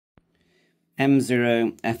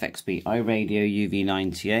M0 FXB iRadio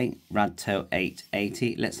UV-98 Radtel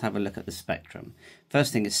 880. Let's have a look at the spectrum.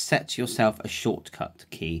 First thing is set yourself a shortcut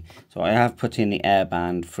key. So I have put in the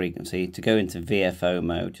airband frequency. To go into VFO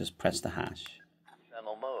mode, just press the hash.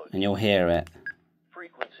 Channel mode. And you'll hear it.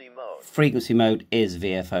 Frequency mode. Frequency mode is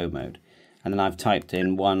VFO mode. And then I've typed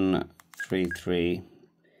in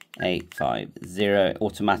 133850,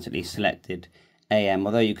 automatically selected AM,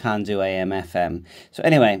 although you can do AM, FM. So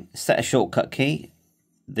anyway, set a shortcut key,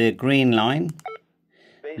 the green line,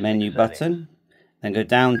 menu button, then go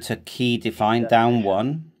down to key define, down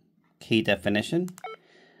one, key definition,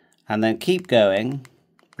 and then keep going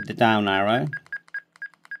with the down arrow.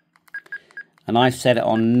 And I've set it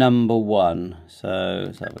on number 1. So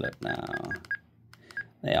let's have a look now.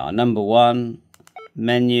 They are number 1,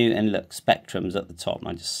 menu, and look, spectrum's at the top. And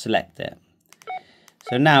I just select it.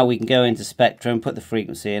 So now we can go into spectrum, put the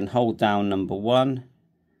frequency in, hold down number 1,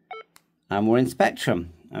 and we're in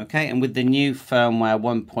spectrum. Okay, and with the new firmware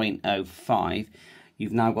 1.05,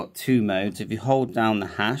 you've now got 2 modes. If you hold down the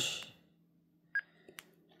hash,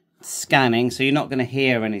 scanning, so you're not going to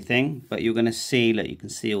hear anything, but you're going to see, look, you can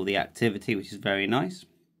see all the activity, which is very nice.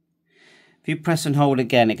 If you press and hold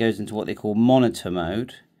again, it goes into what they call monitor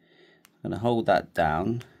mode. I'm going to hold that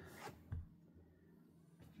down.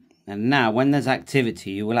 And now, when there's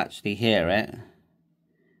activity, you will actually hear it.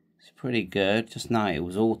 It's pretty good. Just now, it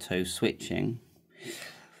was auto switching.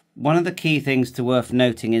 One of the key things to worth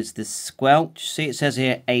noting is the squelch. See, it says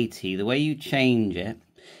here 80. The way you change it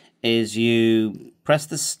is you press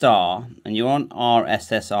the star, and you're on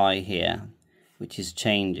RSSI here, which is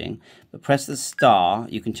changing. But press the star.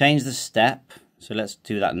 You can change the step. So let's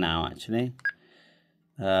do that now, actually,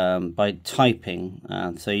 by typing.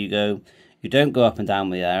 So you go. You don't go up and down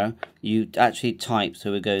with the arrow, you actually type,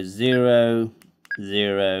 so it goes 0,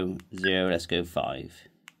 0, 0, let's go 5.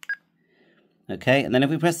 Okay, and then if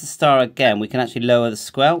we press the star again, we can actually lower the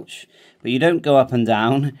squelch, but you don't go up and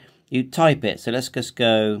down, you type it. So let's just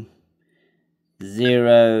go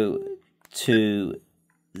 0, 2,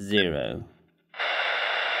 0.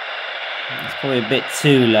 It's probably a bit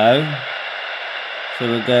too low, so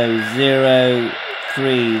we'll go 0,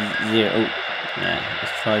 3, 0. Oh. Yeah,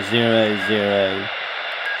 let's try 0, 0,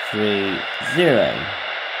 3, 0.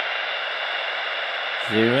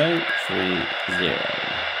 0, 3, 0.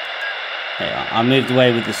 There, I moved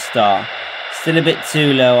away with the star. Still a bit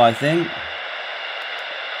too low, I think.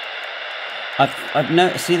 I've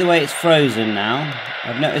noticed, see the way it's frozen now?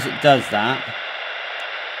 I've noticed it does that.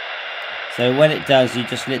 So when it does, you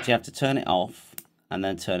just literally have to turn it off and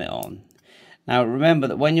then turn it on. Now remember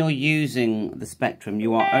that when you're using the spectrum,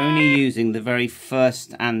 you are only using the very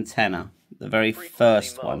first antenna, the very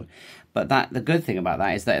first one. But the good thing about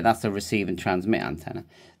that is that that's a receive and transmit antenna.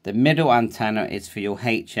 The middle antenna is for your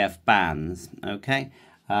HF bands, okay?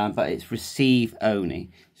 But it's receive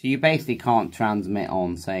only. So you basically can't transmit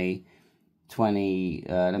on, say, 20,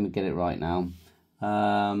 let me get it right now,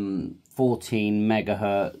 14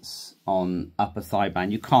 megahertz on upper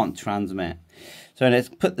sideband. You can't transmit. So let's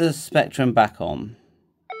put the spectrum back on.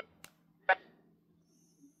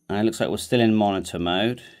 And it looks like we're still in monitor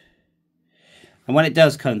mode. And when it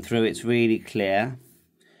does come through, it's really clear.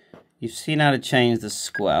 You've seen how to change the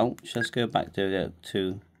squelch. Let's go back to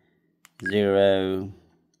 0,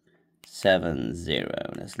 7,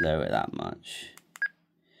 0. Let's lower it that much.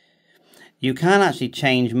 You can actually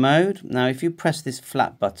change mode. Now, if you press this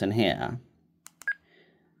flat button here,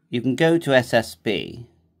 you can go to SSB.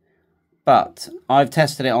 But I've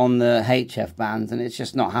tested it on the HF bands and it's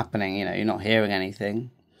just not happening, you know, you're not hearing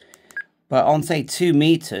anything. But on, say, 2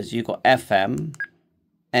 meters, you've got FM,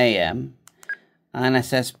 AM, and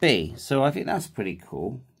SSB. So I think that's pretty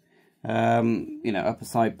cool. You know, upper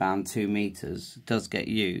sideband 2 meters does get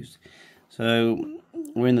used. So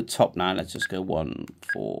we're in the top now. Let's just go 1,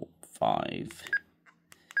 4, 5.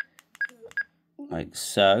 Like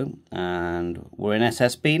so. And we're in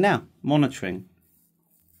SSB now, monitoring.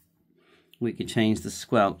 We can change the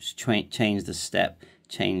squelch, change the step,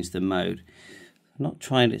 change the mode. I'm not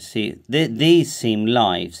trying to see. These seem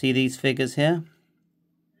live. See these figures here?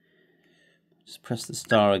 Just press the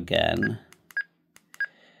star again.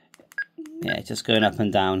 Yeah, it's just going up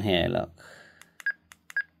and down here, look.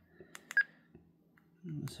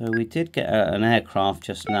 So we did get an aircraft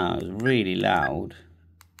just now. It was really loud.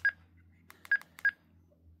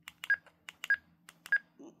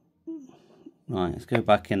 Right, let's go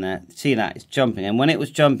back in there. See that? It's jumping. And when it was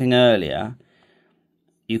jumping earlier,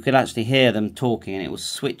 you could actually hear them talking and it was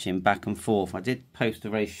switching back and forth. I did post a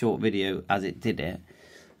very short video as it did it.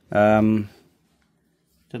 Doesn't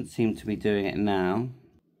seem to be doing it now.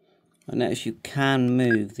 I notice you can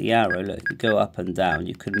move the arrow. Look, if you go up and down,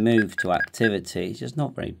 you can move to activity. It's just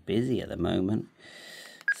not very busy at the moment.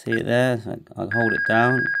 See it there? I'll hold it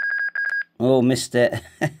down. Oh, missed it.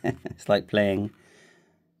 It's like playing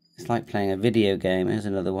a video game. Here's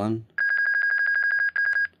another one.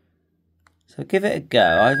 So give it a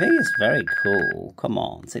go. I think it's very cool. Come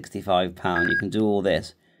on, £65. You can do all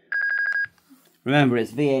this. Remember,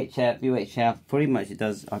 it's VHF, UHF. Pretty much it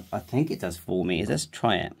does. I think it does 4 meters. Let's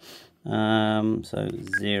try it. So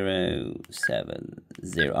 0, 7,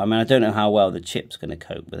 0. I mean, I don't know how well the chip's going to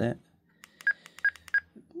cope with it.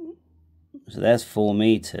 So there's 4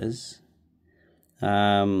 meters.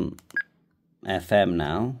 FM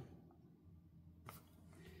now.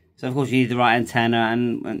 So of course you need the right antenna,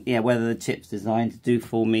 and yeah, whether the chip's designed to do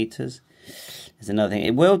 4 meters is another thing.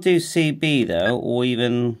 It will do CB though, or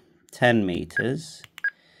even 10 meters.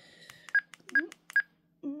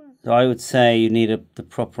 So I would say you need the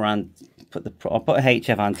proper I'll put a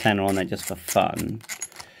HF antenna on there just for fun.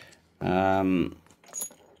 Of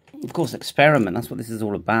course, experiment. That's what this is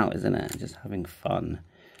all about, isn't it? Just having fun.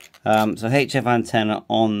 So HF antenna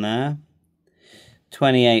on there.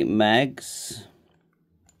 28 megs.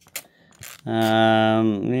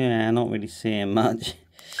 Yeah, not really seeing much.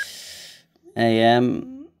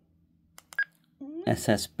 AM.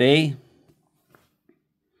 SSB.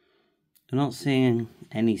 I'm not seeing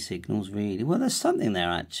any signals really. Well, there's something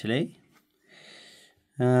there actually.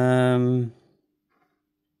 Let's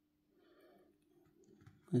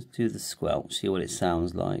do the squelch, see what it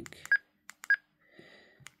sounds like.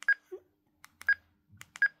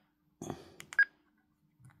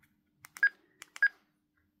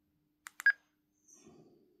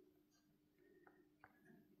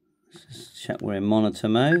 Let's just check we're in monitor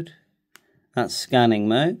mode. That's scanning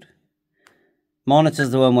mode.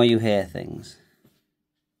 Monitor's the one where you hear things.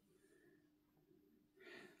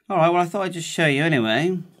 Alright, well I thought I'd just show you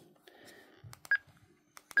anyway.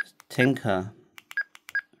 Just tinker.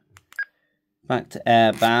 Back to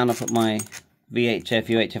airband. I'll put my VHF,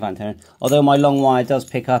 UHF antenna. Although my long wire does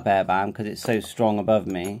pick up airband because it's so strong above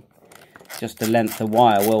me. Just the length of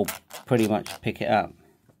wire will pretty much pick it up.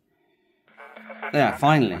 Yeah,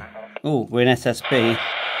 finally. Oh, we're in SSB.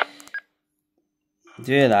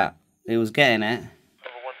 Do you hear that? It was getting it.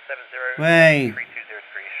 Way.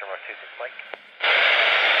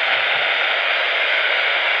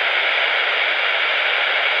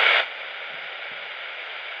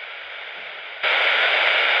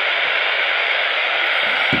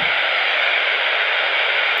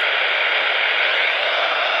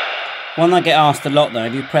 One I get asked a lot though,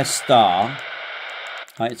 if you press star,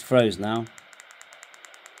 right, it's froze now.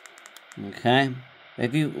 Okay,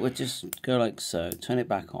 if you would just go like so, turn it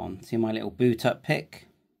back on, see my little boot up pick?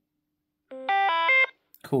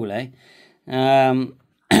 Cool, eh?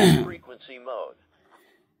 Frequency mode.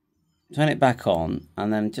 Turn it back on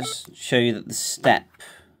and then just show you that the step,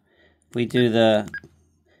 we do the,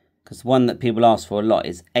 because the one that people ask for a lot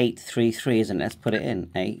is 833, isn't it? Let's put it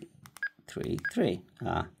in, 833,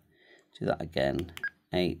 do that again,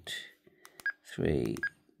 8, 3,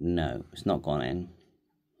 no, it's not gone in.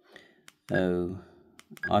 Oh,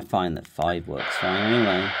 I find that 5 works fine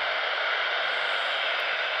anyway.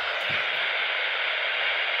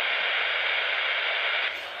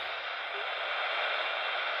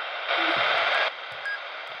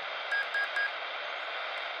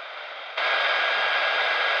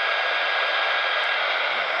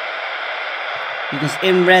 Because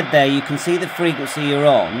in red there, you can see the frequency you're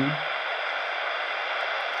on.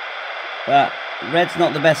 But red's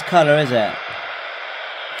not the best colour, is it?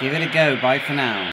 Give it a go. Bye for now.